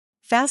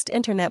Fast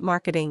Internet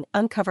Marketing.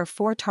 Uncover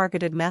 4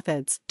 targeted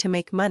methods to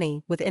make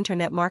money with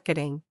internet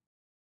marketing.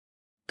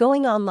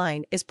 Going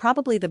online is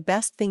probably the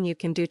best thing you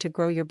can do to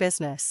grow your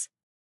business.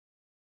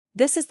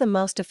 This is the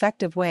most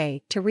effective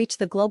way to reach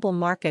the global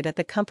market at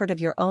the comfort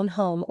of your own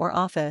home or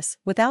office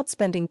without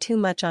spending too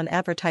much on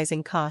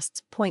advertising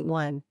costs. Point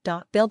 1.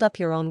 Build up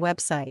your own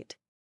website.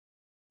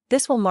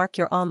 This will mark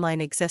your online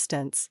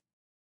existence.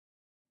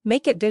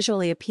 Make it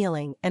visually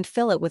appealing and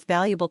fill it with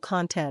valuable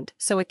content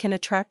so it can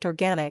attract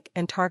organic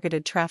and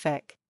targeted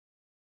traffic.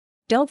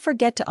 Don't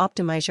forget to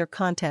optimize your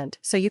content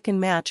so you can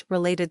match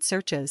related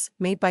searches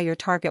made by your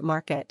target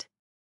market.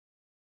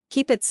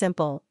 Keep it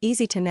simple,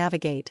 easy to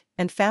navigate,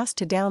 and fast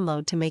to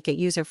download to make it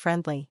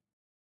user-friendly.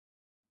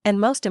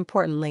 And most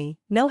importantly,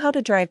 know how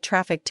to drive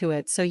traffic to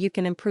it so you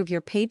can improve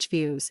your page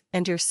views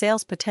and your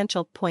sales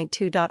potential. Point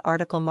 2.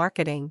 Article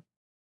marketing.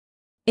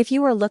 If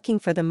you are looking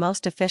for the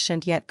most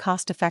efficient yet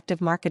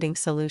cost-effective marketing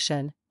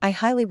solution, I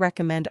highly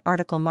recommend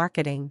article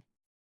marketing.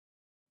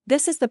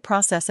 This is the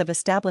process of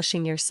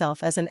establishing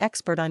yourself as an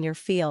expert on your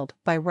field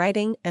by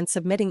writing and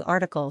submitting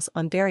articles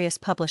on various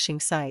publishing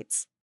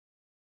sites.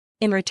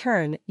 In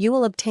return, you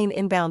will obtain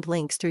inbound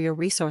links through your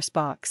resource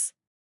box.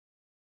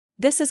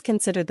 This is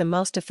considered the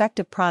most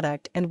effective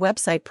product and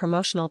website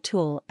promotional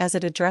tool as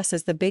it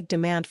addresses the big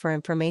demand for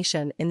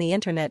information in the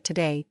internet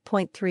today.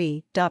 Point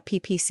 3.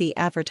 PPC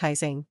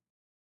advertising.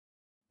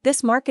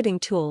 This marketing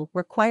tool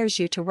requires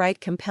you to write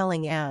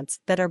compelling ads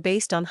that are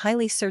based on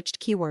highly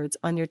searched keywords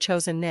on your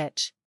chosen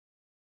niche.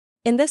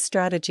 In this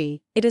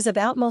strategy, it is of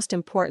utmost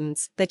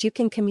importance that you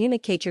can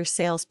communicate your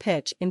sales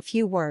pitch in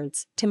few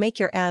words to make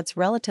your ads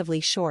relatively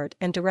short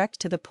and direct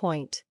to the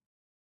point.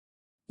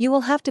 You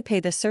will have to pay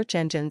the search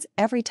engines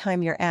every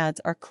time your ads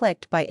are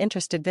clicked by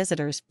interested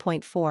visitors.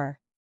 Point 4.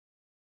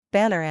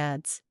 Banner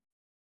ads.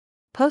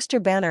 Post your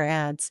banner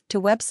ads to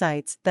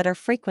websites that are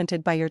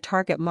frequented by your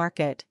target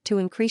market to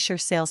increase your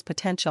sales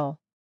potential.